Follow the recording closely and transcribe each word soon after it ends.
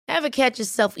Ever catch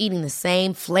yourself eating the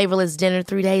same flavorless dinner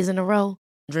 3 days in a row?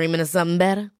 Dreaming of something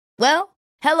better? Well,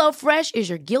 HelloFresh is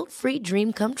your guilt-free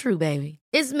dream come true, baby.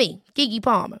 It's me, Keke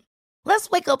Palmer. Let's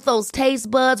wake up those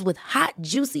taste buds with hot,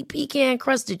 juicy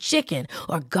pecan-crusted chicken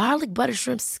or garlic butter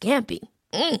shrimp scampi.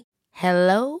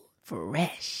 Hello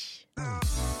Fresh.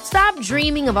 Stop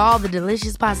dreaming of all the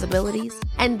delicious possibilities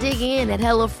and dig in at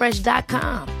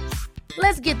HelloFresh.com.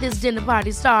 Let's get this dinner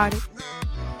party started.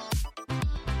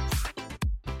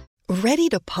 Ready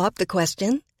to pop the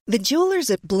question? The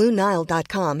jewelers at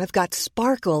BlueNile.com have got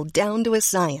sparkle down to a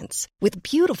science with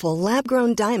beautiful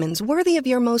lab-grown diamonds worthy of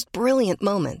your most brilliant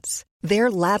moments.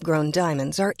 Their lab-grown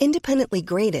diamonds are independently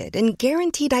graded and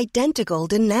guaranteed identical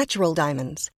to natural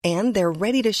diamonds, and they're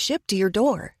ready to ship to your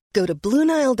door. Go to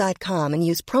BlueNile.com and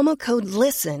use promo code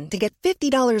LISTEN to get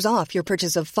 $50 off your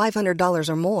purchase of $500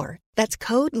 or more. That's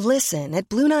code LISTEN at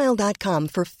BlueNile.com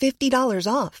for $50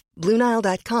 off.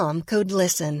 BlueNile.com, code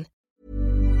LISTEN.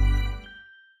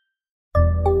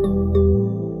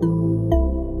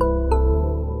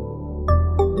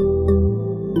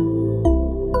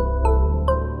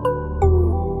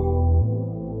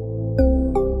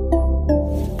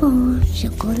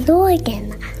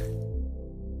 Barnpsykologerna.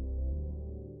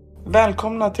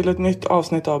 Välkomna till ett nytt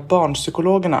avsnitt av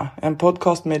Barnpsykologerna, en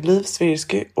podcast med Liv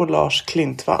Svirsky och Lars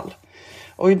Klintvall.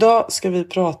 Och idag ska vi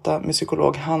prata med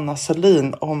psykolog Hanna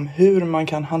Salin om hur man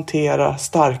kan hantera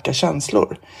starka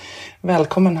känslor.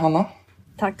 Välkommen Hanna.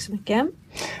 Tack så mycket.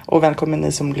 Och välkommen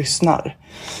ni som lyssnar.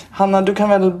 Hanna, du kan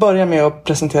väl börja med att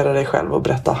presentera dig själv och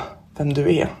berätta vem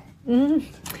du är.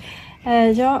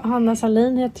 Ja, Hanna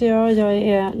Salin heter jag. Jag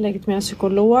är legitimerad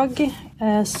psykolog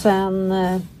sedan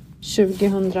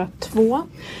 2002.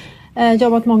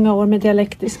 Jobbat många år med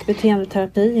dialektisk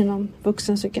beteendeterapi inom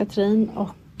vuxenpsykiatrin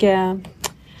och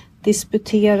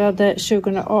disputerade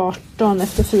 2018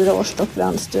 efter 4 års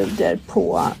doktorandstudier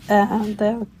på där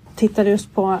jag tittade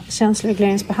just på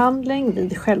känsloregleringsbehandling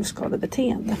vid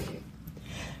självskadebeteende.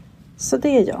 Så det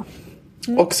är jag.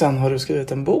 Och sen har du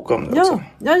skrivit en bok om det också.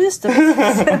 Ja, just det.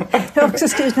 Jag har också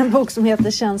skrivit en bok som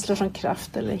heter Känslor som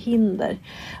kraft eller hinder.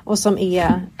 Och som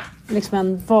är liksom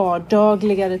en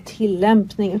vardagligare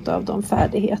tillämpning av de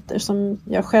färdigheter som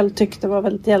jag själv tyckte var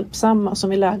väldigt hjälpsamma. Som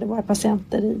vi lärde våra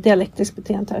patienter i dialektisk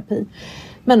beteendeterapi.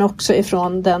 Men också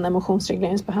ifrån den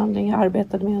emotionsregleringsbehandling jag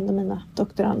arbetade med under mina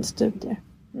doktorandstudier.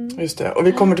 Just det. Och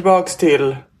vi kommer tillbaka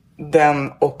till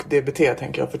den och DBT,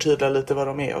 tänker jag, förtydliga lite vad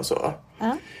de är och så.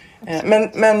 Ja.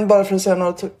 Men bara för att säga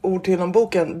några ord till om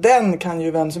boken. Den kan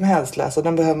ju vem som helst läsa.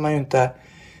 Den behöver man ju inte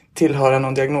tillhöra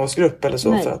någon diagnosgrupp eller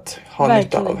så. Nej, för att ha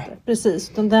nytta av. Inte.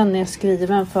 Precis, den är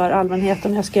skriven för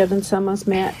allmänheten. Jag skrev den tillsammans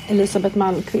med Elisabeth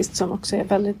Malmqvist som också är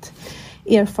väldigt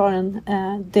erfaren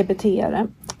DBT-are.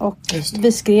 Och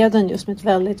vi skrev den just med ett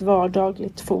väldigt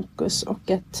vardagligt fokus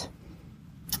och ett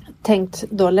tänkt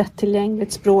då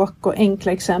lättillgängligt språk och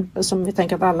enkla exempel som vi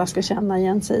tänker att alla ska känna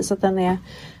igen sig i. Så att den är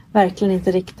verkligen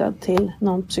inte riktad till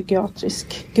någon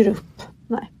psykiatrisk grupp.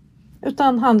 Nej.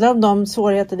 Utan handlar om de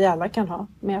svårigheter vi alla kan ha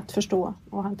med att förstå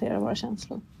och hantera våra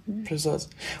känslor. Precis.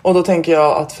 Och då tänker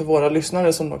jag att för våra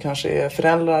lyssnare som då kanske är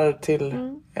föräldrar till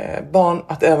barn,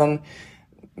 att även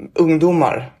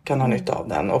ungdomar kan ha nytta av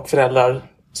den. Och föräldrar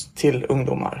till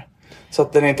ungdomar. Så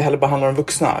att den inte heller bara handlar om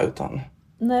vuxna utan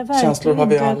känslor har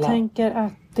vi alla. Jag tänker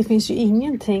att det finns ju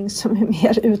ingenting som är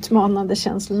mer utmanande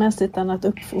känslomässigt än att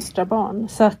uppfostra barn.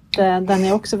 Så att den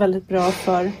är också väldigt bra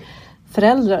för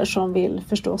föräldrar som vill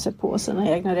förstå sig på sina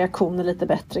egna reaktioner lite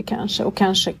bättre kanske. Och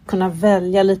kanske kunna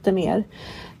välja lite mer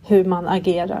hur man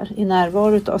agerar i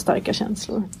närvaro av starka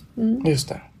känslor. Just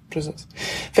det, precis.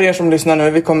 För er som lyssnar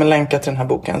nu, vi kommer länka till den här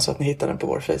boken så att ni hittar den på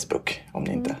vår Facebook om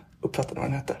ni inte uppfattar vad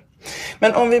den heter.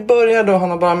 Men om vi börjar då,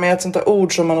 Hanna, bara med ett sånt där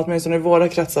ord som man åtminstone i våra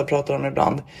kretsar pratar om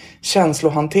ibland.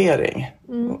 Känslohantering.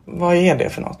 Vad är det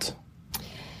för något?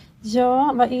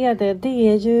 Ja, vad är det? Det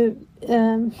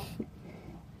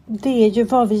är ju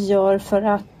vad vi gör för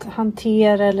att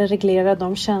hantera eller reglera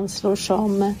de känslor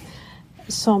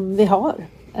som vi har.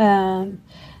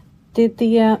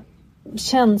 Det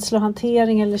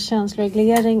känslohantering eller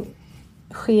känsloreglering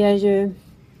sker ju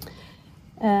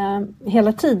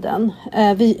hela tiden.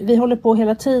 Vi håller på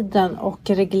hela tiden och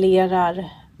reglerar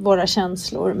våra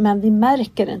känslor, men vi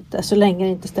märker inte så länge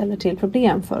det inte ställer till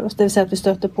problem för oss. Det vill säga att vi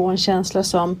stöter på en känsla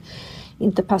som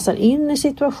inte passar in i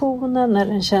situationen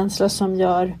eller en känsla som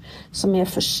är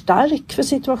för stark för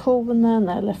situationen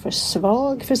eller för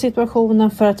svag för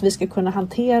situationen för att vi ska kunna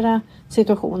hantera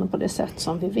situationen på det sätt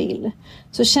som vi vill.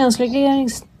 Så känsloreglering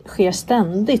sker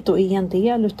ständigt och är en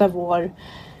del utav vår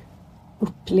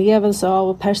upplevelse av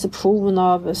och perception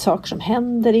av saker som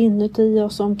händer inuti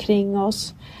oss och omkring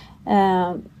oss.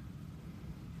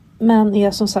 Men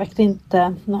är som sagt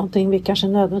inte någonting vi kanske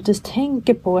nödvändigtvis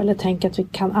tänker på eller tänker att vi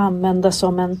kan använda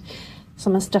som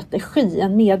en strategi,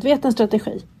 en medveten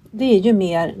strategi. Det är ju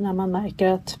mer när man märker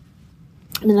att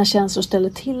mina känslor ställer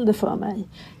till det för mig.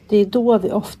 Det är då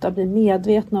vi ofta blir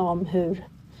medvetna om hur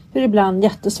ibland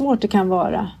jättesvårt det kan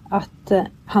vara att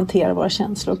hantera våra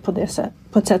känslor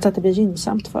på ett sätt att det blir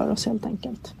gynnsamt för oss helt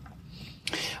enkelt.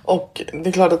 Och det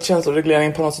är klart att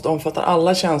känsloreglering på något sätt omfattar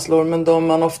alla känslor, men de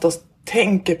man oftast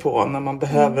tänker på när man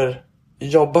behöver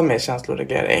jobba med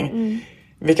känsloreglering.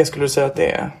 Vilka skulle du säga att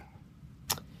det är?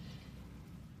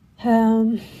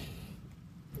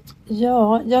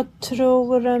 Ja, jag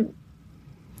tror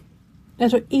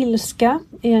ilska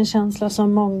är en känsla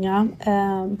som många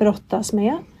brottas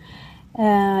med.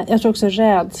 Jag tror också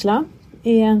rädsla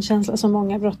är en känsla som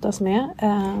många brottas med.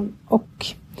 Och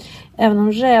även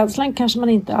om rädslan kanske man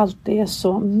inte alltid är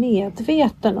så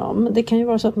medveten om. Det kan ju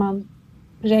vara så att man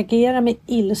reagerar med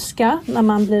ilska när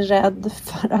man blir rädd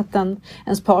för att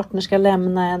ens partner ska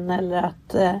lämna en. Eller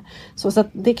så att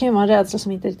det kan ju vara en rädsla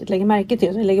som inte riktigt lägger märke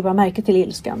till. Man lägger bara märke till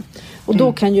ilskan. Och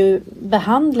då kan ju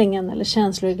behandlingen eller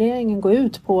känsloregleringen gå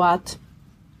ut på att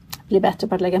bli bättre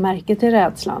på att lägga märke till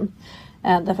rädslan.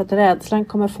 Därför att rädslan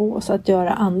kommer få oss att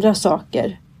göra andra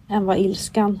saker än vad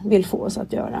ilskan vill få oss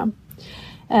att göra.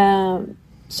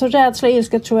 Så rädsla och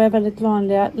ilska tror jag är väldigt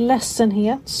vanliga.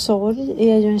 Ledsenhet, sorg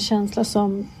är ju en känsla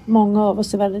som många av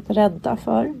oss är väldigt rädda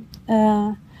för.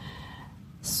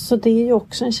 Så det är ju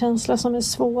också en känsla som är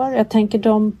svår. Jag tänker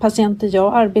de patienter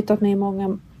jag har arbetat med i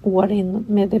många år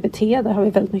med DBT, där har vi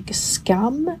väldigt mycket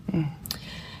skam.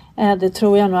 Det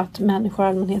tror jag nog att människor i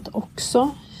allmänhet också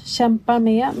kämpar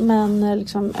med, men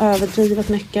liksom överdrivet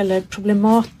mycket eller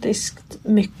problematiskt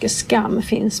mycket skam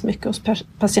finns mycket hos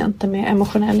patienter med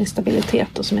emotionell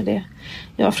instabilitet, och som är det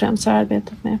jag främst har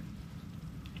arbetat med.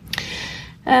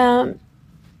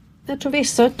 Jag tror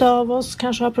vissa av oss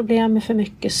kanske har problem med för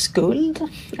mycket skuld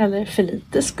eller för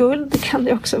lite skuld, kan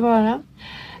det också vara.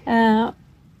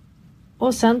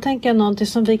 Och sen tänker jag någonting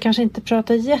som vi kanske inte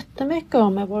pratar jättemycket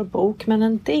om i vår bok, men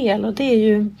en del, och det är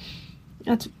ju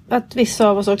att vissa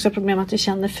av oss också har problem att vi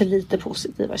känner för lite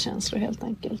positiva känslor helt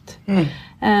enkelt.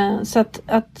 Så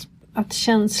att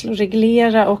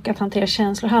känsloreglera och att hantera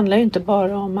känslor handlar ju inte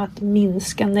bara om att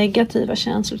minska negativa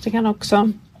känslor. Det kan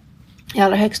också i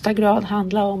allra högsta grad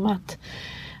handla om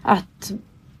att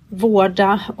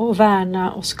vårda och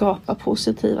värna och skapa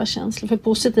positiva känslor. För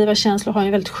positiva känslor har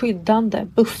en väldigt skyddande,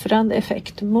 buffrande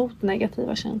effekt mot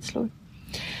negativa känslor.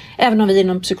 Även om vi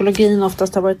inom psykologin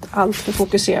oftast har varit alltför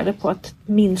fokuserade på att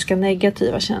minska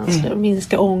negativa känslor,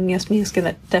 minska ångest,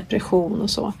 minska depression och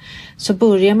så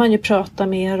börjar man ju prata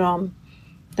mer om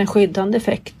den skyddande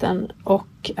effekten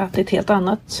och att det är ett helt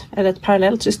annat eller ett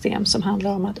parallellt system som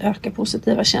handlar om att öka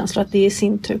positiva känslor, att det i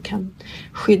sin tur kan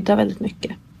skydda väldigt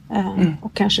mycket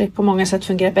och kanske på många sätt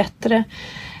fungerar bättre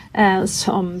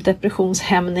som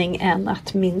depressionshämning än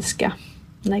att minska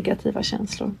negativa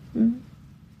känslor.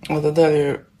 Och det där är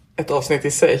ju ett avsnitt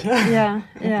i sig. Ja.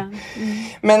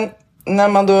 Men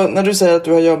när du säger att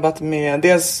du har jobbat med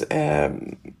dels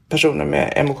personer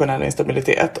med emotionell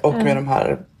instabilitet och med de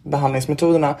här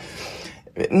behandlingsmetoderna.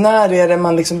 När är det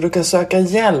man liksom brukar söka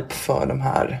hjälp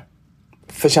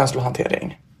för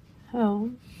känslohantering? Ja.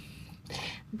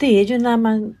 Det är ju när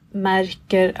man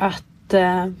märker att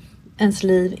ens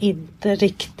liv inte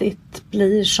riktigt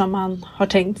blir som man har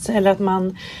tänkt sig, eller att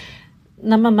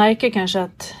när man märker kanske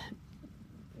att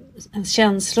ens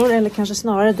känslor, eller kanske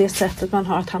snarare det sättet man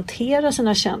har att hantera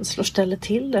sina känslor, ställer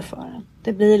till det för en.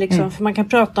 Det blir liksom, för man kan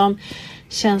prata om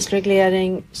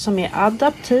känsloreglering som är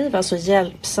adaptiv, alltså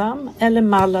hjälpsam, eller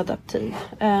maladaptiv.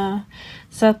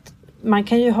 Så att man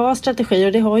kan ju ha strategier,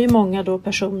 och det har ju många då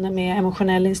personer med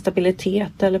emotionell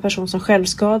instabilitet eller personer som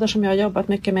självskadar som jag har jobbat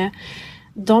mycket med.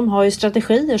 De har ju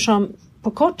strategier som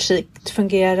på kort sikt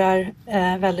fungerar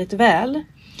väldigt väl.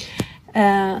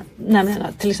 Nämligen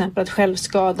till exempel att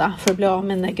självskada för att bli av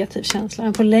med en negativ känsla.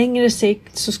 Men på längre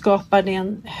sikt så skapar det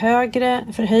en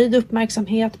förhöjd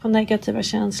uppmärksamhet på negativa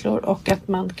känslor, och att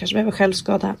man kanske behöver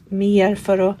självskada mer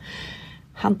för att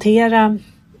hantera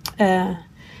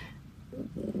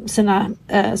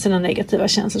sina negativa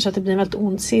känslor, så att det blir en väldigt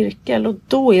ond cirkel. Och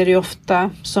då är det ju ofta,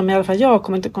 som i alla fall jag har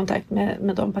kommit i kontakt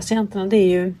med de patienterna, det är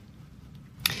ju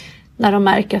när de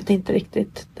märker att det inte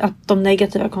riktigt, att de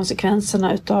negativa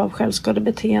konsekvenserna utav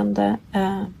självskadebeteende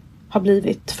har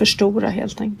blivit för stora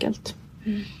helt enkelt.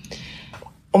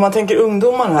 Om man tänker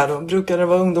ungdomar här då, brukar det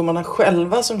vara ungdomarna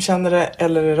själva som känner det,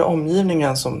 eller är det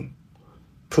omgivningen som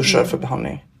pushar för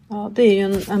behandling? Ja, det är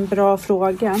ju en bra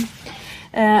fråga.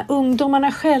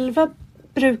 Ungdomarna själva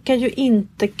brukar ju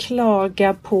inte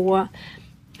klaga på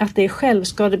att det är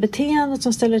självskadebeteendet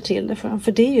som ställer till det för dem.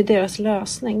 För det är ju deras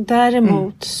lösning.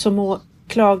 Däremot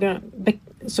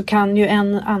så kan ju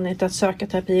en anledning till att söka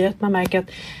terapi är att man märker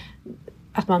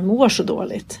att man mår så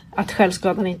dåligt. Att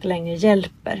självskadan inte längre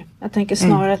hjälper. Jag tänker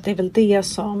snarare att det är väl det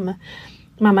som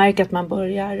man märker att man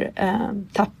börjar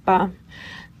tappa.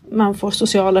 Man får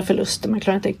sociala förluster, man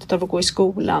klarar inte riktigt av att gå i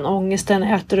skolan. Ångesten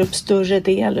äter upp större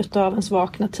del av ens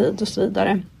vakna tid och så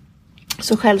vidare.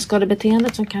 Så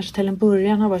självskadebeteendet som kanske till en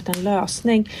början har varit en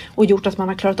lösning och gjort att man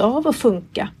har klarat av att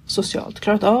funka socialt.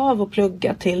 Klarat av att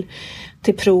plugga till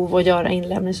prov och göra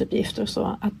inlämningsuppgifter och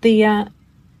så. Att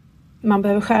man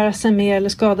behöver skära sig mer eller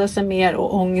skada sig mer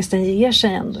och ångesten ger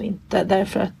sig ändå inte.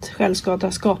 Därför att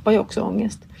självskada skapar ju också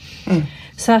ångest.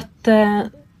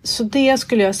 Så det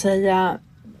skulle jag säga,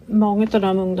 många av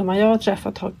de ungdomar jag har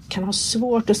träffat kan ha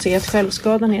svårt att se att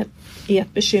självskadan är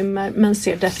ett bekymmer. Men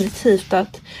ser definitivt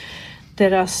att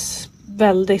deras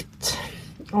väldigt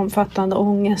omfattande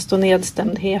ångest och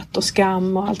nedstämdhet och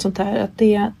skam och allt sånt där, att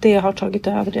det har tagit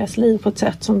över deras liv på ett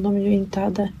sätt som de ju inte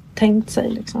hade tänkt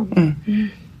sig. Liksom.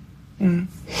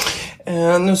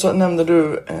 Nu så nämnde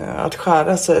du att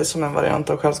skära sig som en variant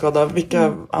av självskada.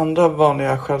 Vilka andra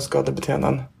vanliga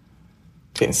självskadebeteenden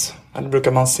finns? Eller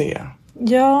brukar man se?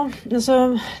 Ja,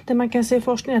 alltså det man kan se i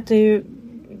forskningen är att det är ju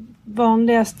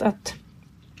vanligast att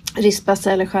rispa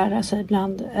sig eller skära sig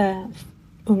bland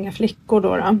unga flickor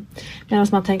då. Medan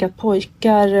man tänker att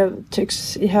pojkar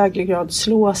tycks i högre grad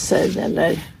slå sig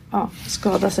eller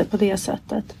skada sig på det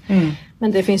sättet.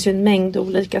 Men det finns ju en mängd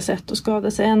olika sätt att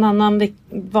skada sig. En annan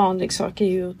vanlig sak är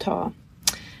ju att ta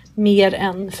mer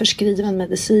än förskriven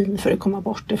medicin för att komma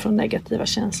bort ifrån negativa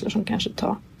känslor, som kanske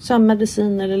ta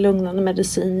sömnmedicin eller lugnande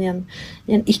medicin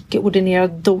i en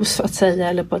icke-ordinerad dos så att säga,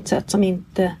 eller på ett sätt som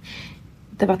inte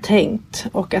det var tänkt,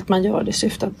 och att man gör det i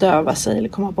syfte att döva sig eller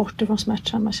komma bort ifrån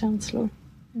smärtsamma känslor.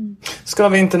 Ska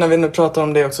vi inte, när vi nu pratar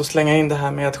om det, också slänga in det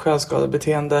här med att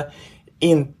självskadebeteende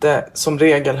inte som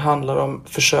regel handlar om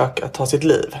försök att ta sitt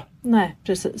liv? Nej,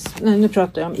 precis. Nu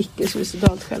pratar jag om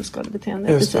icke-suicidalt självskadebeteende,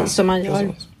 precis som man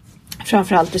gör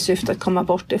framförallt i syfte att komma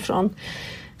bort ifrån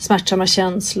smärtsamma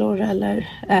känslor eller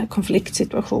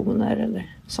konfliktsituationer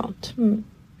eller sånt.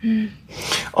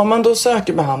 Om man då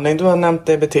söker behandling, du har nämnt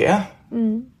DBT.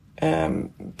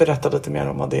 Berätta lite mer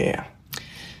om vad det är.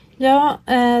 Ja,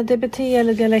 DBT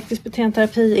eller dialektisk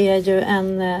beteendeterapi är ju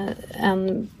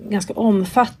en ganska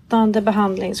omfattande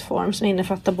behandlingsform som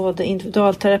innefattar både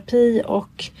individualterapi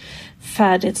och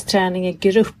färdighetsträning i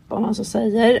grupp, om man så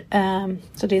säger.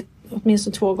 Så det är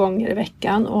åtminstone 2 gånger i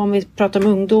veckan. Och om vi pratar om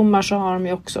ungdomar så har de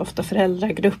ju också ofta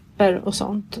föräldragrupper och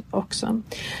sånt också.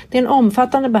 Det är en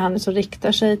omfattande behandling som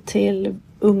riktar sig till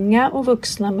unga och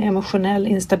vuxna med emotionell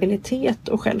instabilitet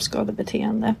och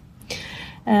självskadebeteende.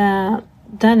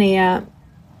 Den är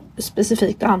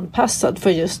specifikt anpassad för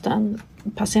just den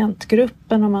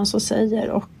patientgruppen, om man så säger,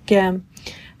 och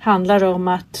handlar om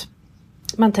att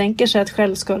man tänker sig att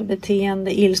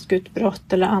självskadebeteende,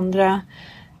 ilskutbrott eller andra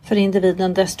för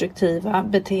individen destruktiva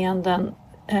beteenden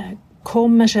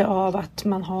kommer sig av att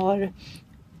man har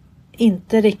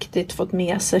inte riktigt fått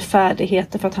med sig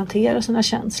färdigheter för att hantera sina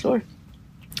känslor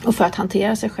och för att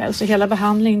hantera sig själv. Så hela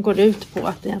behandlingen går ut på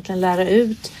att egentligen lära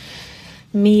ut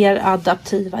mer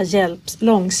adaptiva,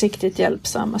 långsiktigt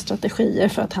hjälpsamma strategier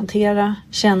för att hantera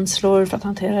känslor, för att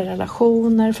hantera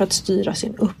relationer, för att styra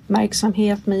sin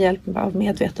uppmärksamhet med hjälp av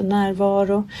medveten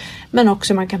närvaro. Men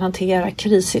också man kan hantera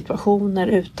krissituationer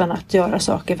utan att göra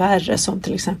saker värre, som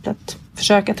till exempel att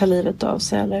försöka ta livet av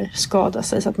sig eller skada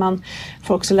sig. Så att man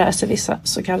får också lära sig vissa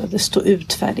så kallade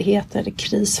stå-ut-färdigheter eller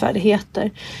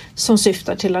krisfärdigheter som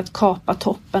syftar till att kapa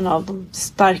toppen av de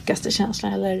starkaste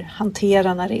känslorna eller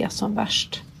hantera när det är som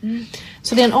värst.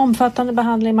 Så det är en omfattande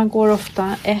behandling. Man går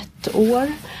ofta 1 år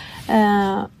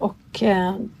och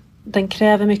den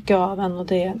kräver mycket av en, och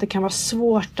det kan vara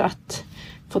svårt att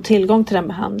få tillgång till den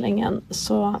behandlingen.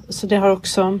 Så det har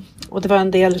också, och det var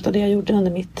en del av det jag gjorde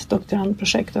under mitt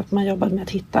doktorandprojekt, att man jobbade med att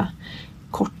hitta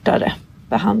kortare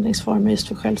behandlingsformer just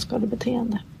för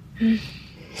självskadebeteende.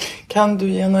 Kan du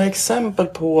ge några exempel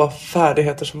på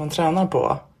färdigheter som man tränar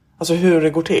på? Alltså hur det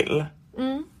går till?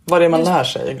 Vad det är man lär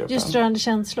sig i gruppen? Just rörande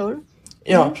känslor.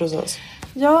 Ja, precis.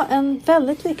 Ja, en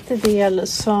väldigt viktig del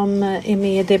som är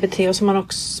med i DBT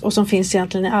och som finns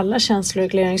egentligen i alla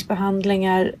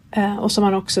känsloregleringsbehandlingar och som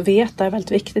man också vet är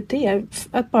väldigt viktigt, det är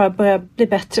att bara börja bli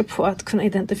bättre på att kunna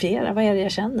identifiera vad är det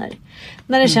jag känner.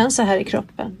 När det känns så här i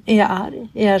kroppen, är jag arg,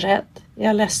 är jag rädd, är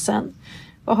jag ledsen,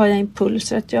 vad har jag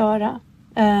impulser att göra?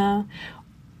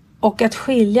 Och att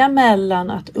skilja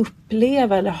mellan att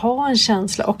uppleva eller ha en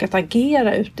känsla och att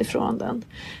agera utifrån den.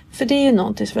 För det är ju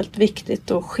någonting som är väldigt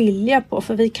viktigt att skilja på.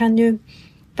 För vi kan ju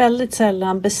väldigt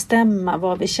sällan bestämma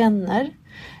vad vi känner.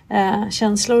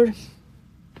 Känslor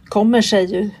kommer sig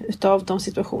ju utav de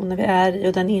situationer vi är i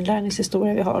och den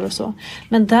inlärningshistoria vi har och så.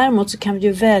 Men däremot så kan vi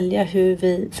ju välja hur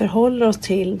vi förhåller oss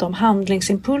till de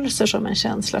handlingsimpulser som en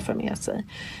känsla för med sig.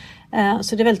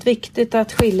 Så det är väldigt viktigt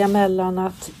att skilja mellan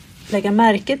att lägga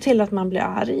märke till att man blir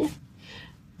arg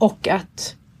och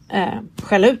att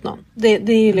skälla ut någon. Det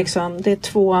är ju liksom, det är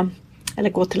två, eller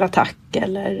gå till attack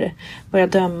eller börja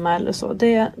döma eller så.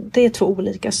 Det är två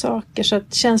olika saker. Så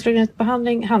att känsloorienterad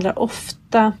behandling handlar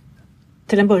ofta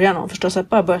till en början om förstås att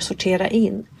bara börja sortera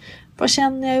in. Vad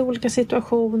känner jag i olika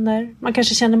situationer? Man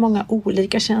kanske känner många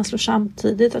olika känslor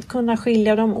samtidigt. Att kunna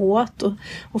skilja dem åt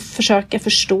och försöka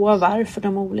förstå varför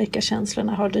de olika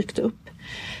känslorna har dykt upp.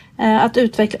 Att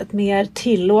utveckla ett mer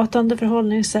tillåtande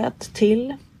förhållningssätt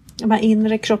till de här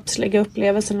inre kroppsliga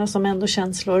upplevelserna som ändå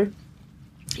känslor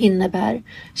innebär.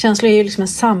 Känslor är ju liksom en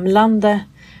samlande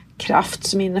kraft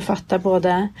som innefattar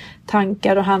både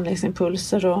tankar och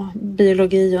handlingsimpulser och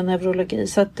biologi och neurologi.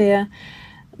 Så att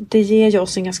det ger ju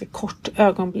oss en ganska kort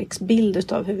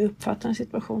ögonblicksbild av hur vi uppfattar en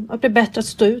situation. Och det är bättre att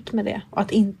stå ut med det. Och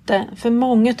att inte, för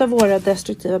många av våra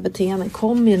destruktiva beteenden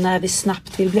kommer ju när vi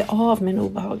snabbt vill bli av med en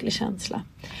obehaglig känsla.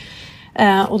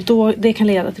 Och då, det kan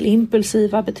leda till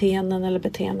impulsiva beteenden eller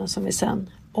beteenden som vi sen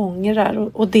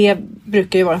ångrar. Och det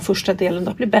brukar ju vara den första delen.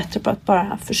 Att bli bättre på att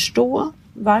bara förstå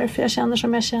varför jag känner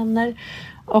som jag känner.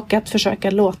 Och att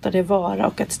försöka låta det vara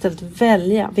och att istället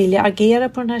välja. Vill jag agera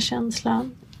på den här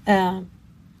känslan?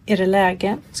 Är det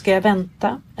läge? Ska jag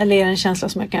vänta? Eller är det en känsla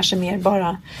som jag kanske mer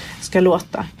bara ska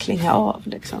låta klinga av?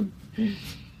 Liksom?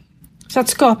 Så att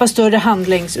skapa större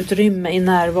handlingsutrymme i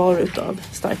närvaro av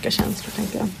starka känslor,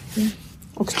 tänker jag.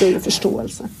 Och större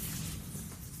förståelse.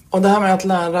 Och det här med att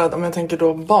lära, om jag tänker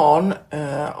då barn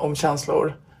om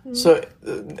känslor. Så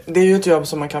det är ju ett jobb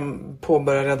som man kan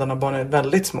påbörja redan när barnen är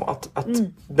väldigt små. Att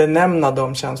benämna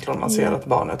de känslor man ser att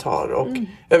barnet har. Och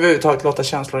överhuvudtaget låta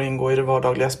känslor ingå i det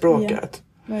vardagliga språket.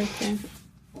 Ja, verkligen.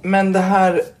 Men det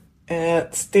här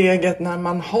steget när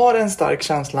man har en stark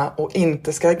känsla och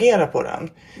inte ska agera på den.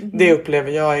 Det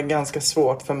upplever jag är ganska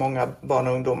svårt för många barn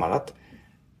och ungdomar.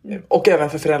 Och även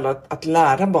för föräldrar att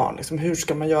lära barn. Liksom, hur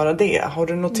ska man göra det? Har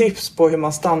du något tips på hur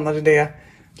man stannar i det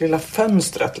lilla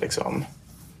fönstret liksom?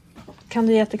 Kan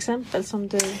du ge ett exempel som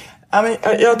du...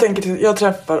 Jag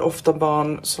träffar ofta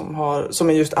barn som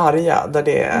är just arga, där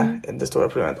det är det stora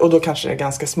problemet. Och då kanske det är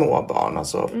ganska små barn,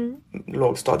 alltså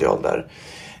lågstadieålder.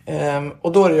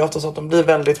 Och då är det ju ofta så att de blir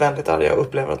väldigt, väldigt arga och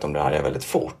upplever att de blir arga väldigt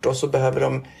fort. Och så behöver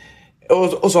de...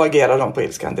 Och så agerar de på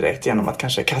ilskan direkt genom att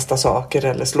kanske kasta saker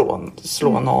eller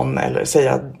slå någon eller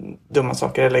säga dumma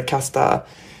saker eller kasta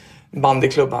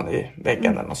bandyklubban i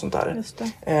väggen eller något sånt där. Just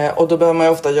det. Och då behöver man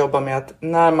ju ofta jobba med att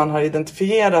när man har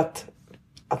identifierat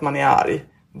att man är arg,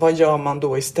 vad gör man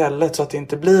då istället så att det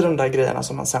inte blir de där grejerna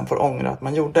som man sen får ångra att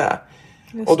man gjorde.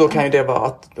 Och då kan ju det vara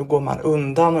att då går man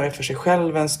undan och är för sig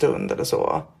själv en stund eller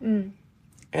så.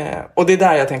 Och det är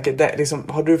där jag tänker, liksom,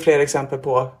 har du fler exempel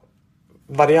på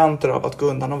varianter av att gå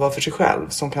undan och vara för sig själv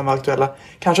som kan vara aktuella?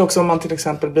 Kanske också om man till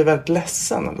exempel blir väldigt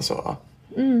ledsen eller så.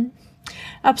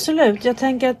 Absolut, jag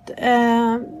tänker att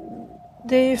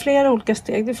det är ju flera olika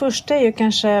steg. Det första är ju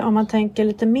kanske om man tänker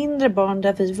lite mindre barn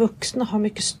där vi vuxna har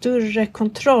mycket större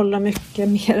kontroll och mycket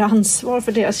mer ansvar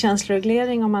för deras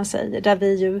känsloreglering, om man säger. Där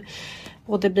vi ju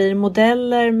både blir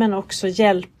modeller men också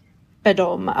hjälper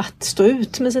dem att stå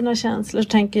ut med sina känslor. Så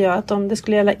tänker jag att om det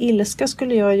skulle gälla ilska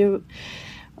skulle jag ju,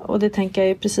 och det tänker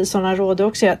jag är precis sådana råd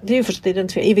också, det är ju först att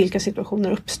identifiera i vilka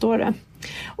situationer uppstår det.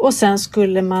 Och sen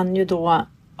skulle man ju då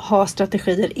ha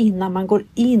strategier innan man går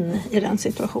in i den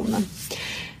situationen.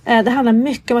 Det handlar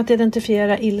mycket om att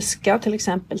identifiera ilska till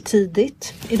exempel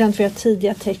tidigt. Identifiera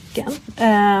tidiga tecken.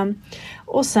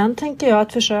 Och sen tänker jag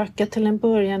att försöka till en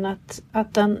början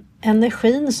att den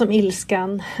energin som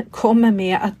ilskan kommer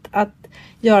med att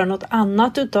göra något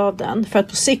annat utav den. För att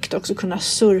på sikt också kunna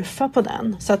surfa på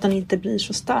den så att den inte blir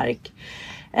så stark.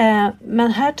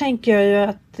 Men här tänker jag ju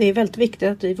att det är väldigt viktigt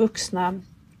att vi vuxna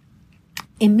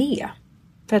är med.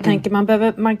 För jag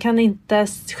tänker man kan inte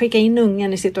skicka in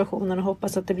ungen i situationen och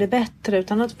hoppas att det blir bättre,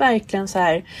 utan att verkligen så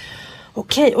här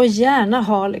okej, och gärna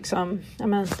ha liksom,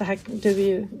 det här, du är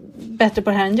ju bättre på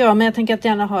det här än jag, men jag tänker att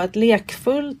gärna ha ett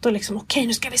lekfullt och liksom okej,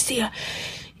 nu ska vi se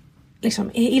liksom,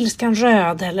 är ilskan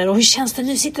röd eller och hur känns det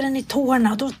nu, sitter den i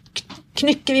tårna, då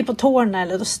knycker vi på tårna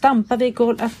eller då stampar vi i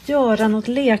golv, att göra något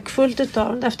lekfullt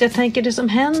utav det. För jag tänker det som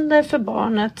händer för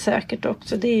barnet säkert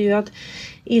också, det är ju att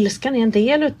ilskan är en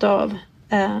del utav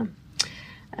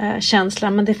känsla,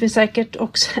 men det finns säkert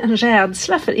också en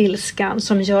rädsla för ilskan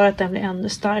som gör att den blir ännu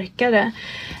starkare.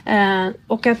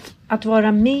 Och att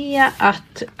vara med,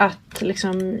 att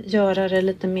liksom göra det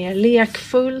lite mer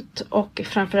lekfullt och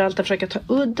framförallt att försöka ta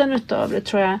udden utav det,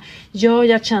 tror jag gör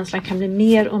ju att känslan kan bli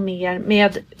mer och mer,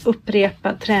 med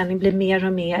upprepad träning, blir mer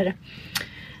och mer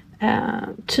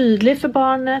tydlig för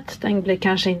barnet. Den blir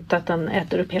kanske inte att den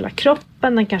äter upp hela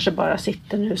kroppen, den kanske bara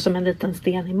sitter nu som en liten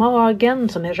sten i magen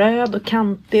som är röd och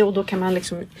kantig, och då kan man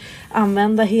liksom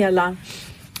använda hela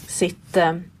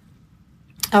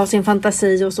sin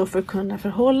fantasi och så för att kunna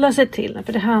förhålla sig till den.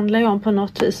 För det handlar ju om på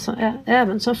något vis,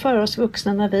 även som för oss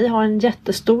vuxna, när vi har en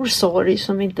jättestor sorg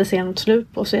som vi inte ser något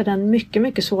slut på, så är den mycket,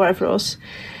 mycket svårare för oss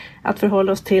att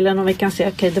förhålla oss till den, om vi kan se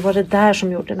okej, det var det där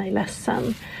som gjorde mig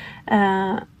ledsen.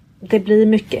 Det blir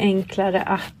mycket enklare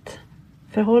att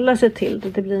förhålla sig till det.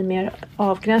 Det blir mer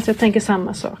avgränsat. Jag tänker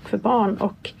samma sak för barn.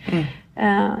 Och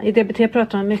i DBT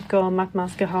pratar man mycket om att man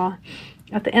ska ha,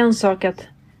 att det är en sak att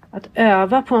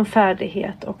öva på en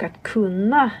färdighet och att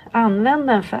kunna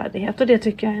använda en färdighet. Och det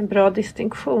tycker jag är en bra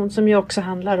distinktion, som ju också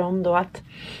handlar om då att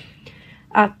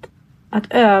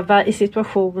öva i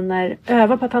situationer,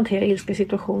 öva på att hantera ilska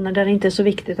situationer där det inte är så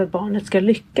viktigt att barnet ska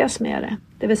lyckas med det.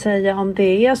 Det vill säga, om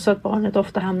det är så att barnet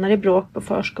ofta hamnar i bråk på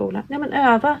förskolan, men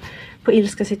öva på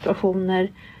ilska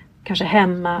situationer, kanske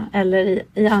hemma eller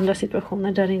i andra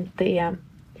situationer där det inte är,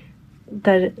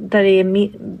 där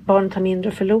barnet har mindre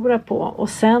att förlora på. Och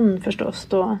sen förstås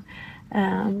då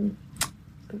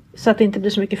så att det inte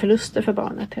blir så mycket förluster för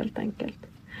barnet helt enkelt.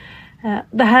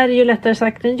 Det här är ju lättare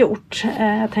sagt än gjort.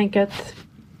 Jag tänker att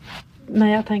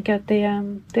det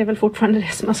är väl fortfarande det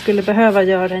som man skulle behöva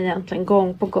göra egentligen,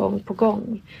 gång på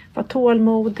gång. Vara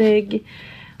tålmodig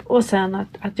och sen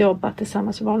att jobba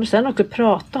tillsammans med barn. Och sen också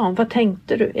prata om, vad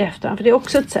tänkte du i efterhand? För det är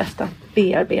också ett sätt att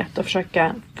bearbeta och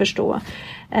försöka förstå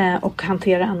och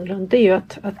hantera annorlunda. Det är ju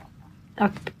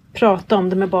att prata om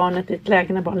det med barnet i ett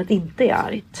läge när barnet inte är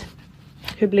argt.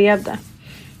 Hur blev det?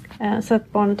 Så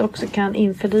att barnet också kan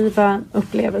införliva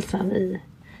upplevelsen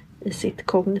i sitt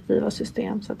kognitiva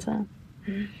system, så att säga.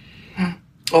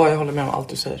 Jag håller med om allt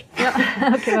du säger. Ja,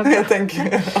 okay,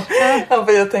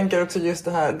 jag tänker också just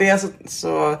det här. Det är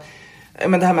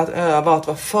men det här med att öva, att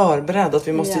vara förberedd, att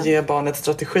vi måste ge barnet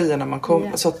strategier när man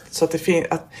kommer. Så att det finns,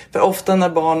 för ofta när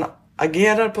barn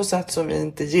agerar på sätt som vi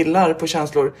inte gillar på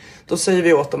känslor, då säger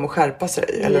vi åt dem att skärpa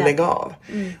sig eller lägga av.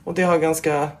 Och det har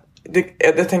ganska...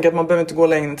 Jag tänker att man behöver inte gå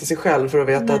längre till sig själv för att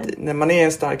veta att när man är i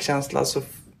en stark känsla, så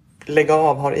lägga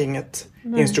av har inget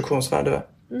instruktionsvärde.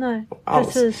 Nej,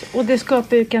 alls. Precis. Och det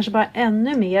skapar ju kanske bara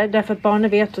ännu mer, därför att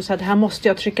barnen vet att det här måste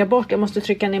jag trycka bort, jag måste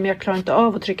trycka ner, men jag klarar inte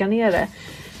av att trycka ner det.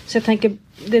 Så jag tänker,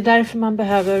 det är därför man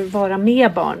behöver vara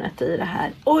med barnet i det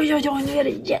här. Oj, nu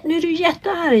är du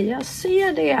jättearg, jag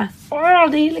ser det.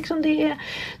 Det är liksom det.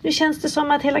 Nu känns det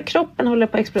som att hela kroppen håller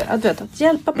på att explodera. Att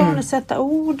hjälpa barnet sätta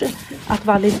ord, att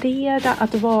validera,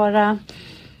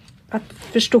 att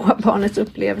förstå barnets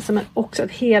upplevelse, men också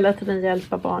att hela tiden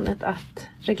hjälpa barnet att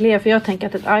reglera. För jag tänker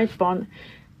att ett argt barn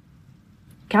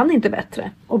kan inte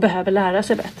bättre och behöver lära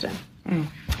sig bättre.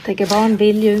 Jag tänker, barn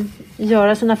vill ju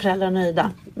göra sina föräldrar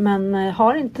nöjda, men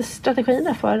har inte strategin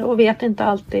därför och vet inte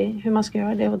alltid hur man ska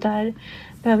göra det. Och där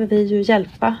behöver vi ju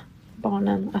hjälpa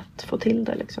barnen att få till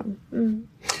det liksom.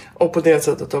 Och på det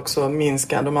sättet också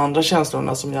minska de andra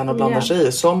känslorna som gärna blandar sig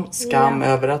i. Som skam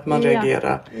över att man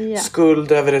reagerar.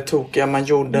 Skuld över det tokiga man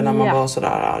gjorde när man var sådär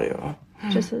arg.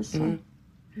 Precis så.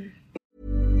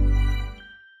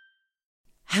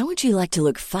 How would you like to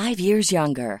look 5 years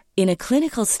younger? In a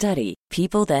clinical study,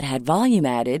 people that had volume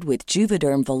added with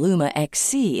Juvederm Voluma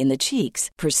XC in the cheeks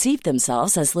perceived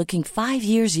themselves as looking 5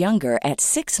 years younger at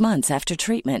 6 months after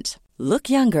treatment. Look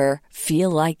younger, feel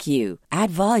like you.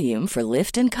 Add volume for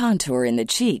lift and contour in the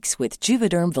cheeks with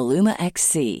Juvederm Voluma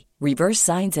XC. Reverse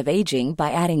signs of aging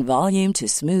by adding volume to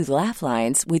smooth laugh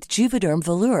lines with Juvederm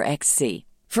Volure XC.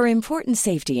 For important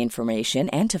safety information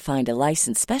and to find a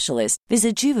licensed specialist,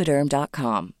 visit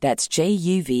Juvederm.com. That's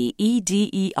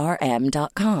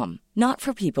JUVEDERM.com. Not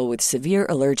for people with severe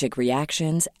allergic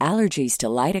reactions, allergies to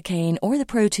lidocaine, or the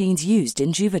proteins used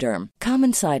in Juvederm.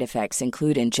 Common side effects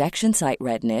include injection site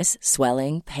redness,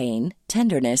 swelling, pain,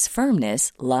 tenderness,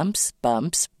 firmness, lumps,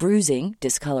 bumps, bruising,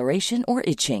 discoloration, or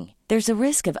itching. There's a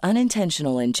risk of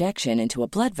unintentional injection into a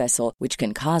blood vessel, which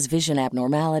can cause vision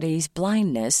abnormalities,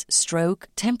 blindness, stroke,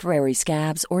 temporary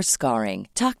scabs, or scarring.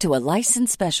 Talk to a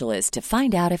licensed specialist to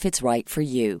find out if it's right for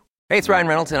you. Hey, it's Ryan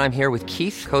Reynolds, and I'm here with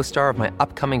Keith, co-star of my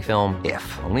upcoming film,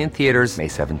 If, only in theaters May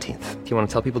 17th. Do you want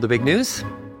to tell people the big news?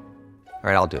 All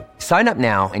right, I'll do it. Sign up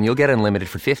now and you'll get unlimited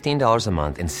for $15 a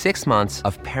month and 6 months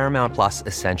of Paramount Plus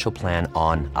Essential Plan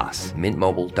on us.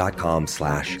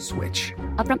 Mintmobile.com/switch.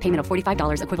 Upfront payment of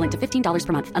 $45 equivalent to $15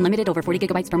 per month. Unlimited over 40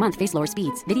 gigabytes per month. Face lower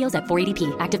speeds. Videos at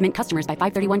 480p. Active Mint customers by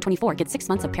 531.24 get 6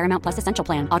 months of Paramount Plus Essential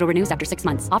Plan. Auto renews after 6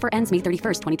 months. Offer ends May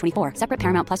 31st, 2024. Separate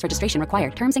Paramount Plus registration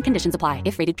required. Terms and conditions apply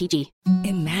if rated PG.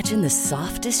 Imagine the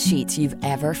softest sheets you've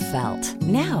ever felt.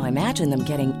 Now imagine them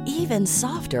getting even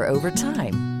softer over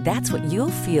time. That's what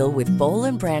you'll feel with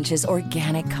Boll & Branch's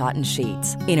organic cotton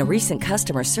sheets. In a recent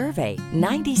customer survey,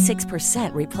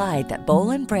 96% replied that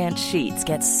Boll & Branch sheets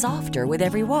get softer with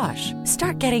every wash.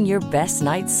 Start getting your best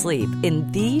night's sleep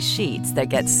in these sheets that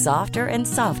get softer and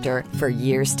softer for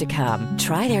years to come.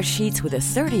 Try their sheets with a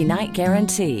 30-night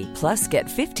guarantee. Plus, get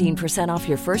 15% off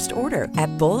your first order at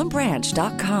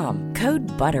bollandbranch.com. Code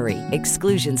BUTTERY.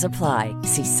 Exclusions apply.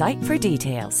 See site for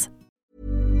details.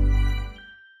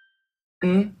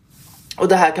 Och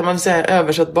det här kan man säga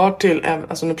översättbart till,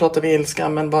 alltså nu pratar vi ilska,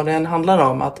 men vad det än handlar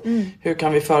om, att hur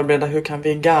kan vi förbereda, hur kan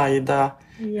vi guida,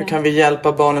 hur kan vi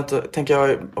hjälpa barnet, tänker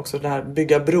jag också det här,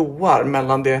 bygga broar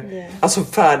mellan det, alltså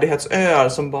färdighetsöar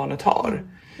som barnet har.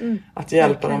 Att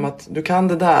hjälpa dem att du kan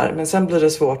det där, men sen blir det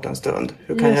svårt en stund.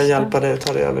 Hur kan jag hjälpa dig att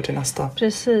ta dig över till nästa?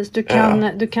 Precis,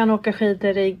 du kan åka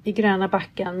skidor i gröna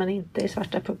backen men inte i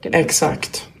svarta puckel.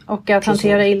 Exakt. Och att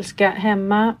hantera ilska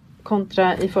hemma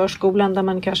kontra i förskolan där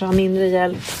man kanske har mindre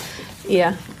hjälp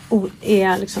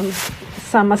är liksom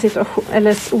samma situation,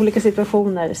 eller olika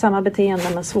situationer, samma beteende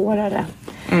men svårare.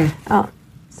 Ja,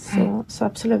 så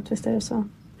absolut, visst är det så.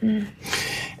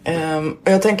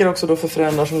 Jag tänker också då för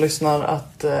föräldrar som lyssnar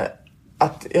att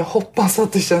jag hoppas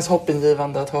att det känns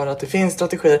hoppingivande att höra att det finns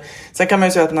strategier. Sen kan man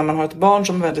ju säga att när man har ett barn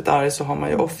som är väldigt arg så har man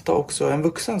ju ofta också en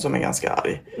vuxen som är ganska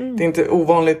arg. Det är inte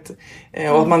ovanligt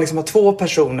och att man liksom har två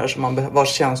personer som vars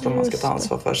känslor man ska ta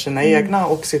ansvar för, sina egna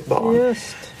och sitt barn.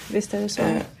 Just, visst är det så.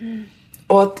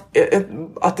 Och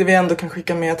att det vi ändå kan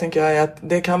skicka med, tänker jag, är att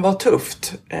det kan vara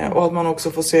tufft. Och att man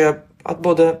också får se att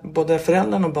både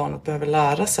föräldern och barnet behöver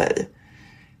lära sig.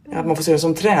 Att man får se det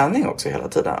som träning också hela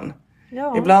tiden.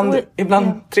 Ja,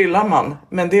 ibland trillar man,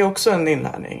 men det är också en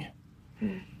inlärning.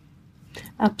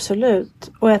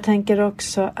 Absolut. Och jag tänker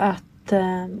också att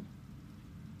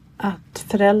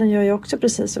föräldern gör ju också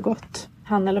precis så gott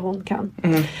han eller hon kan.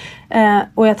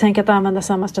 Och jag tänker att använda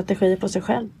samma strategi på sig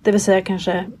själv. Det vill säga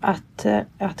kanske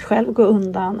att själv gå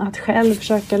undan, att själv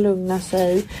försöka lugna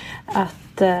sig,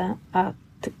 att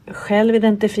själv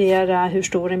identifiera hur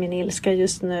stor är min ilska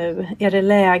just nu. Är det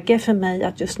läge för mig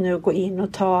att just nu gå in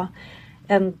och ta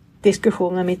en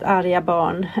diskussion med mitt arga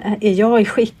barn? Är jag i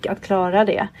skick att klara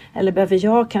det? Eller behöver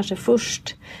jag kanske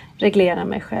först reglera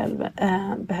mig själv?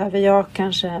 Behöver jag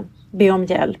kanske be om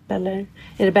hjälp? Eller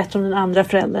är det bättre om den andra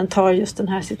föräldern tar just den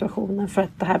här situationen för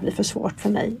att det här blir för svårt för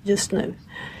mig just nu?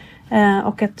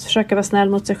 Och att försöka vara snäll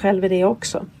mot sig själv i det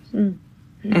också.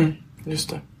 Just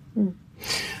det.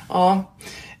 Ja,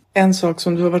 en sak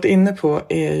som du har varit inne på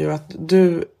är ju att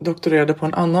du doktorerade på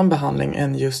en annan behandling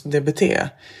än just DBT.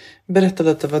 Berätta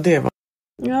lite vad det var.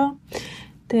 Ja,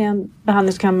 det är en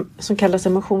behandling som kallas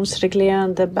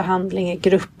emotionsreglerande behandling i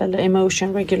grupp eller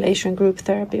emotion regulation group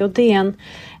therapy. Och det är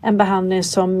en behandling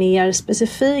som mer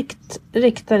specifikt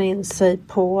riktar in sig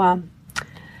på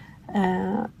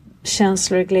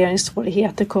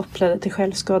känsloregleringssvårigheter kopplade till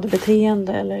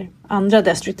självskadebeteende eller andra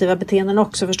destruktiva beteenden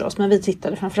också förstås. Men vi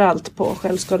tittade framförallt på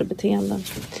självskadebeteenden.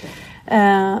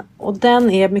 Och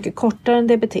den är mycket kortare än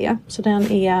DBT. Så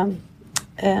den är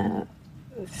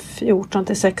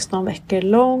 14-16 veckor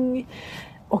lång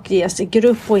och ges i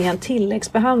grupp och är en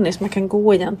tilläggsbehandling som man kan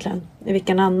gå egentligen i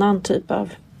vilken annan typ av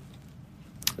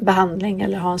behandling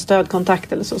eller ha en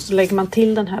stödkontakt eller så lägger man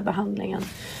till den här behandlingen.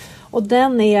 Och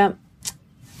den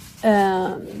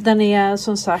är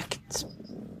som sagt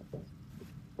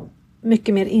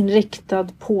mycket mer inriktad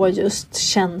på just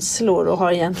känslor och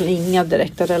har egentligen inga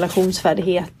direkta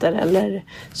relationsfärdigheter eller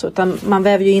så, utan man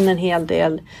väver ju in en hel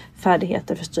del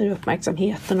färdigheter för att styra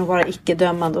uppmärksamheten och vara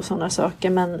icke-dömande och sådana saker,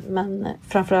 men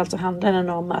framförallt så handlar den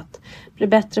om att bli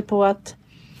bättre på att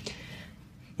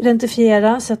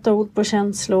identifiera, sätta ord på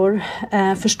känslor,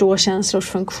 förstå känslors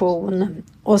funktion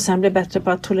och sen bli bättre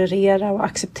på att tolerera och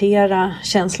acceptera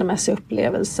känslomässiga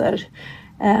upplevelser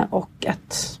och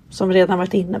att, som vi redan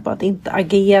varit inne på, att inte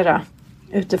agera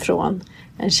utifrån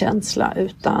en känsla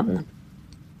utan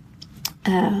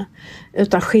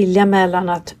skilja mellan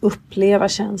att uppleva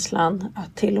känslan,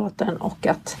 att tillåta den och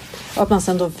att man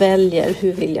sen då väljer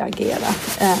hur vill jag agera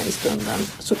i stunden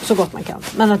så gott man kan.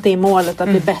 Men att det är målet att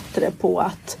bli bättre på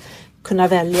att kunna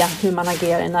välja hur man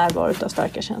agerar i närvaro av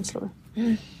starka känslor.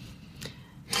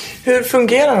 Hur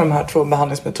fungerar de här två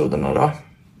behandlingsmetoderna då?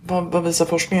 Vad visar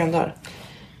forskningen där?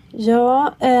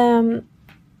 Ja,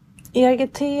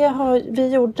 ERGT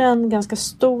vi gjorde en ganska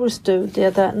stor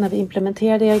studie när vi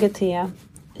implementerade ERGT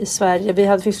i Sverige.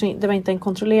 Det var inte en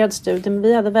kontrollerad studie, men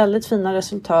vi hade väldigt fina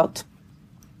resultat.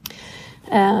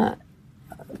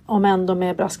 Om ändå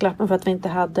med brasklappen för att vi inte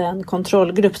hade en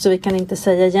kontrollgrupp, så vi kan inte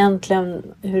säga egentligen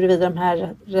huruvida de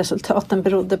här resultaten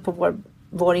berodde på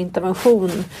vår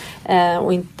intervention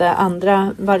och inte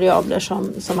andra variabler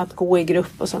som att gå i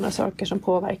grupp och sådana saker som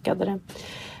påverkade det.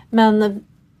 Men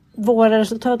våra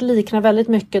resultat liknar väldigt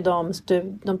mycket de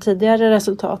tidigare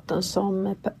resultaten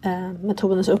som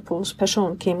metodens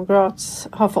upphovsperson Kim Gratz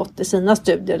har fått i sina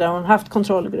studier där hon haft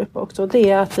kontrollgrupp också. Det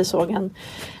är att vi såg en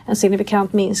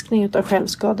signifikant minskning av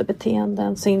självskadebeteenden,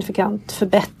 en signifikant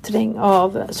förbättring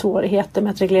av svårigheter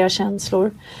med att reglera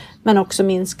känslor, men också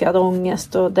minskad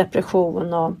ångest och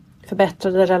depression och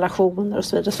förbättrade relationer och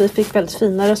så vidare. Så vi fick väldigt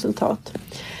fina resultat.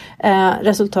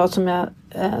 Resultat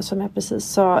som jag precis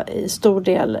sa i stor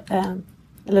del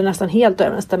eller nästan helt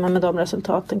överensstämmer med de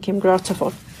resultaten Kim Gratz har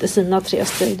fått i sina 3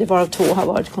 studier, varav 2 har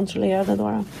varit kontrollerade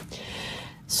då.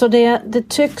 Så det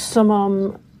tycks som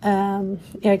om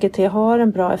ERGT har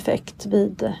en bra effekt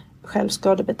vid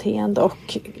självskadebeteende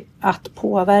och att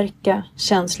påverka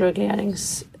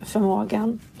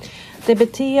känsloregleringsförmågan.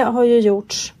 DBT har ju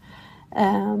gjorts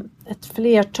ett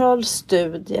flertal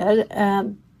studier.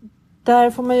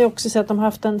 Där får man ju också se att de har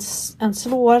haft en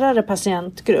svårare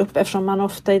patientgrupp, eftersom man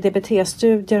ofta i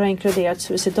DBT-studier har inkluderat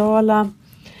suicidala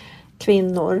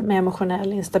kvinnor med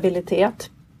emotionell instabilitet.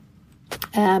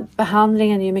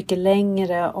 Behandlingen är ju mycket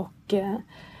längre och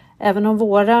även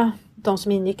om de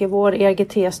som ingick i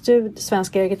vår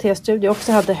svenska ERGT-studie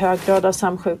också hade hög grad av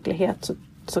samsjuklighet,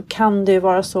 så kan det ju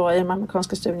vara så i de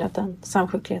amerikanska studierna att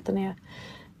samsjukligheten är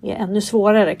ännu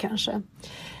svårare kanske.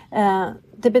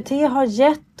 DBT har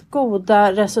gett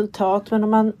goda resultat, men om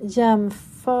man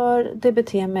jämför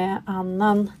DBT med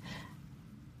annan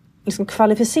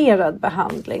kvalificerad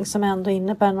behandling som ändå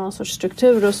innebär någon sorts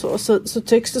struktur och så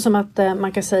tycks det som att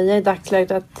man kan säga i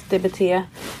dagsläget att DBT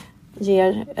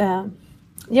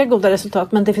ger goda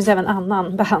resultat, men det finns även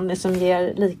annan behandling som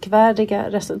ger likvärdiga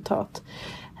resultat.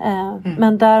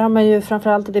 Men där har man ju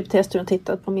framförallt i DBT-studien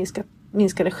tittat på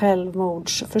minskade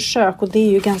självmordsförsök, och det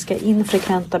är ju ganska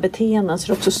infrekventa beteenden, så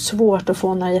det är också svårt att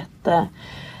få några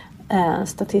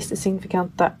statistiskt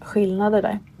signifikanta skillnader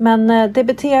där. Men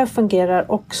DBT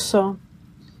fungerar också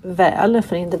väl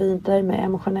för individer med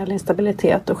emotionell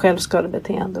instabilitet och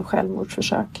självskadebeteende och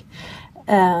självmordsförsök.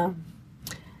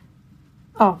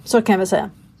 Ja, så kan jag väl säga.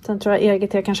 Sen tror jag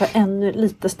ERGT kanske har ännu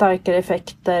lite starkare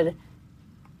effekter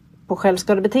på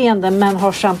självskadebeteende, men det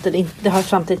har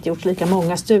samtidigt gjort lika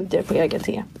många studier på ERGT.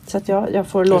 Så att jag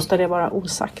får låta det vara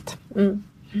osagt. Mm.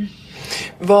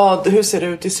 Hur ser det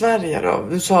ut i Sverige då?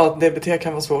 Du sa att DBT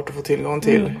kan vara svårt att få tillgång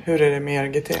till. Hur är det med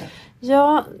ERGT?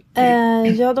 Ja,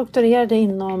 jag doktorerade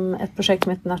inom ett projekt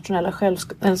som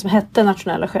hette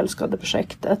Nationella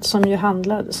självskadeprojektet,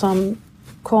 som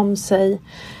kom sig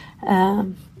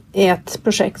är ett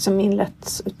projekt som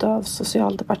inletts utav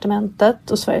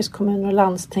Socialdepartementet och Sveriges kommuner och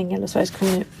landsting, eller Sveriges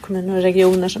kommuner och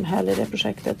regioner som höll i det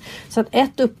projektet. Så att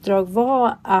ett uppdrag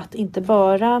var att inte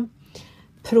bara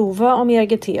prova om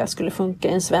ERGT skulle funka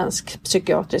i en svensk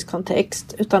psykiatrisk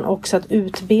kontext, utan också att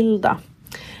utbilda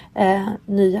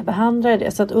nya behandlare i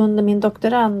det. Så att under min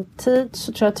doktorandtid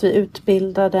så tror jag att vi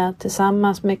utbildade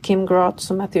tillsammans med Kim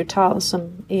Gratz och Matthew Tull,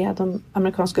 som är de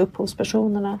amerikanska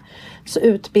upphovspersonerna, så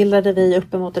utbildade vi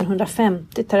uppemot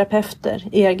 150 terapeuter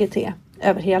i ERGT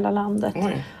över hela landet.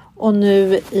 Oj. Och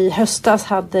nu i höstas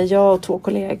hade jag och 2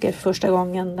 kollegor första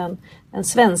gången en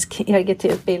svensk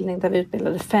ERGT-utbildning där vi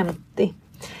utbildade 50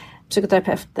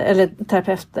 psykoterapeuter eller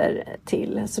terapeuter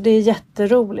till. Så det är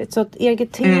jätteroligt. Så att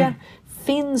ERGT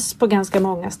finns på ganska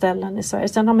många ställen i Sverige.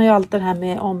 Sen har man ju alltid det här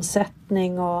med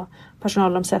omsättning och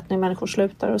personalomsättning, människor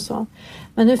slutar och så.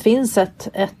 Men nu finns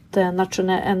en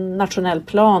nationell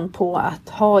plan på att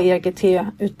ha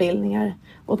ERGT-utbildningar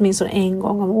åtminstone en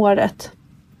gång om året.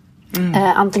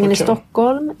 Antingen i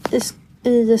Stockholm,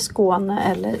 i Skåne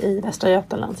eller i Västra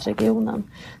Götalandsregionen.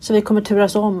 Så vi kommer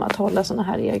turas om att hålla sådana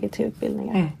här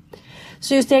ERGT-utbildningar.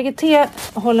 Så just ERGT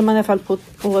håller man i alla fall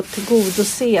på att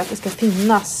tillgodose att det ska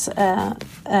finnas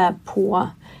på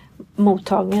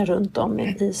mottagningar runt om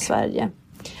i Sverige.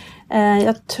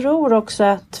 Jag tror också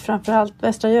att framförallt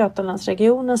Västra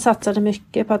Götalandsregionen satsade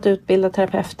mycket på att utbilda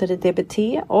terapeuter i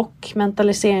DBT och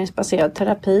mentaliseringsbaserad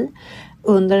terapi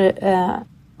under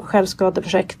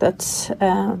självskadeprojektet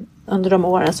under de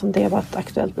åren som det var ett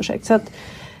aktuellt projekt. Så att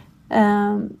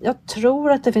jag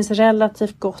tror att det finns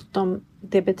relativt gott om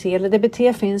DBT. Eller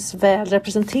DBT finns väl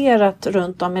representerat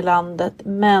runt om i landet.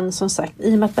 Men som sagt,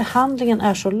 i och med att behandlingen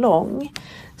är så lång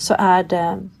så är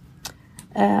det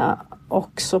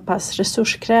och så pass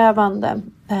resurskrävande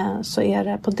så är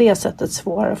det på det sättet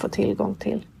svårare att få tillgång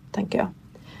till, tänker jag.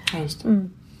 Just det.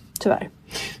 Tyvärr.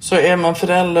 Så är man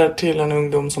förälder till en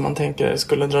ungdom som man tänker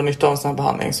skulle dra nytta av en sån här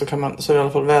behandling så är det i alla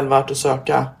fall väl värt att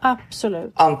söka.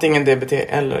 Absolut. Antingen DBT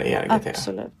eller ERGT.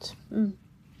 Absolut.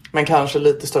 Men kanske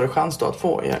lite större chans då att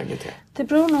få ERGT. Det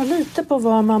beror nog lite på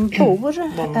var man bor.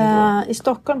 I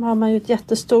Stockholm har man ju ett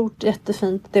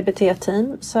jättefint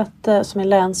DBT-team så att, som är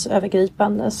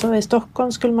länsövergripande. Så i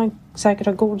Stockholm skulle man säkert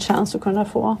ha god chans att kunna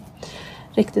få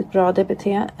riktigt bra DBT.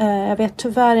 Jag vet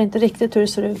tyvärr inte riktigt hur det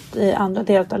ser ut i andra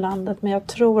delar av landet. Men jag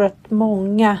tror att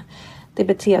många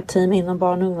DBT-team inom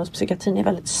barn- och ungdomspsykiatrin är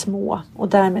väldigt små. Och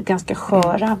därmed ganska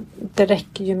sköra. Det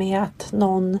räcker ju med att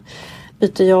någon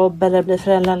byter jobb eller blir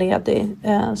föräldraledig.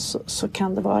 Så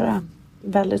kan det vara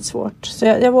väldigt svårt. Så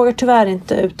jag vågar tyvärr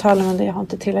inte uttala mig om det. Jag har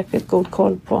inte tillräckligt god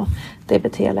koll på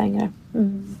DBT längre.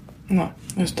 Nej,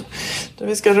 just det. Då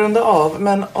vi ska runda av,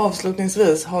 men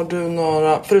avslutningsvis har du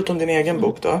några, förutom din egen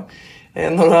bok då,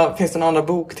 finns det några andra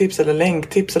boktips eller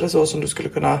länktips eller så som du skulle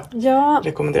kunna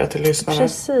rekommendera till lyssnarna?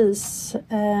 Precis.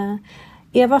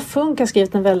 Eva Funk har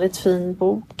skrivit en väldigt fin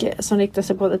bok som riktar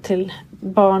sig både till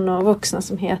barn och vuxna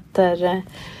som heter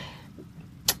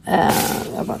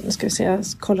jag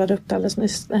kollade upp det alldeles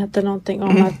nyss. Det heter någonting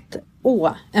om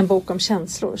en bok om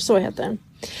känslor, så heter den.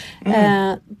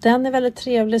 Den är väldigt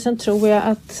trevlig. Sen tror jag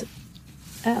att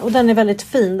och den är väldigt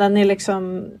fin. Den är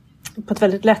liksom på ett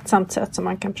väldigt lättsamt sätt som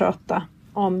man kan prata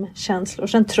om känslor.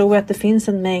 Sen tror jag att det finns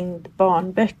en mängd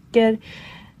barnböcker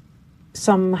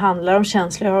som handlar om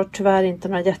känslor. Jag har tyvärr inte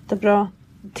några jättebra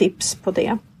tips på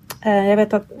det.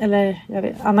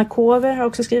 Anna Kåver har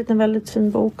också skrivit en väldigt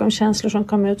fin bok om känslor som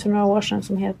kom ut för några år sedan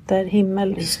som heter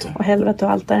Himmel och helvete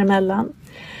och allt däremellan.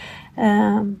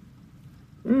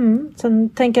 Sen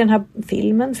tänker jag den här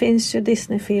filmen finns ju,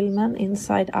 Disney-filmen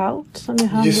Inside Out som ju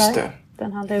handlar.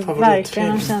 Den handlar ju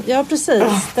verkligen om känslor. Ja,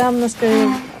 precis. Den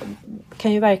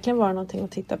kan ju verkligen vara någonting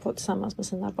att titta på tillsammans med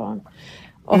sina barn.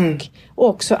 Och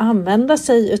också använda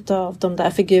sig utav de där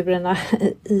figurerna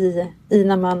i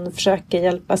när man försöker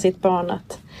hjälpa sitt barn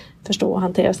att förstå och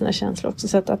hantera sina känslor också.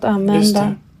 Så att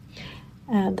använda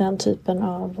den typen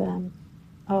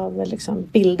av liksom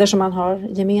bilder som man har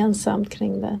gemensamt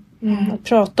kring det. Att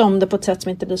prata om det på ett sätt som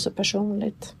inte blir så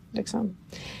personligt. Liksom.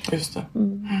 Just det.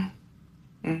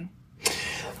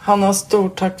 Hanna,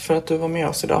 stort tack för att du var med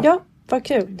oss idag. Ja, vad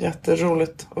kul.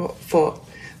 Jätteroligt att få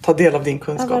ta del av din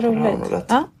kunskap på det här området.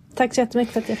 Ja, tack så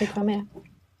jättemycket för att jag fick vara med.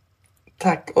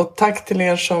 Tack, och tack till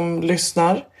er som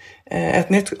lyssnar. Ett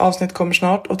nytt avsnitt kommer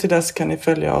snart och till dess kan ni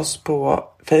följa oss på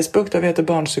Facebook där vi heter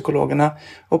Barnpsykologerna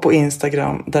och på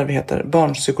Instagram där vi heter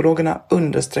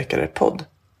Barnpsykologerna_podd.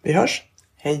 Vi hörs,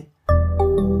 hej!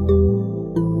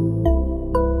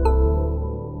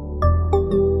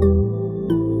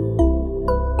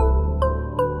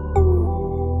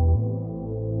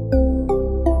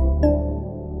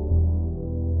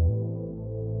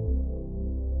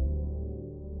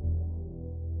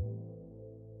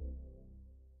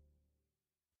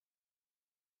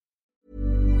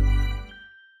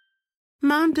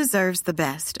 Mom deserves the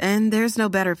best, and there's no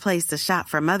better place to shop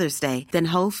for Mother's Day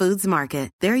than Whole Foods Market.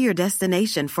 They're your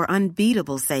destination for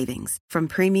unbeatable savings, from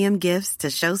premium gifts to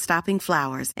show-stopping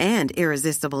flowers and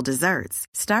irresistible desserts.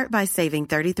 Start by saving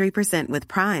 33% with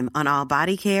Prime on all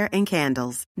body care and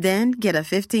candles. Then get a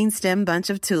 15-stem bunch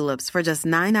of tulips for just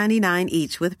 $9.99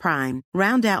 each with Prime.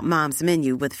 Round out Mom's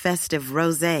menu with festive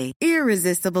rosé,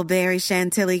 irresistible berry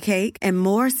chantilly cake, and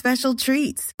more special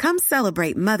treats. Come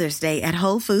celebrate Mother's Day at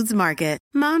Whole Foods Market.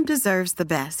 Mom deserves the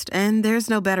best, and there's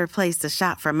no better place to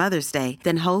shop for Mother's Day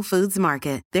than Whole Foods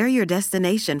Market. They're your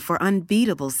destination for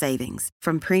unbeatable savings,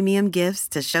 from premium gifts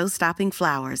to show-stopping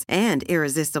flowers and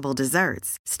irresistible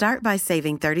desserts. Start by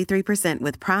saving 33%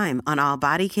 with Prime on all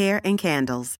body care and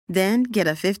candles. Then get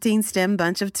a 15-stem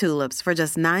bunch of tulips for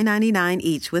just $9.99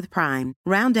 each with Prime.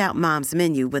 Round out Mom's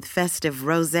menu with festive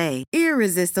rosé,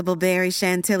 irresistible berry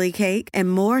chantilly cake,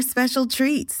 and more special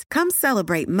treats. Come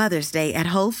celebrate Mother's Day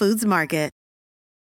at Whole Foods Market.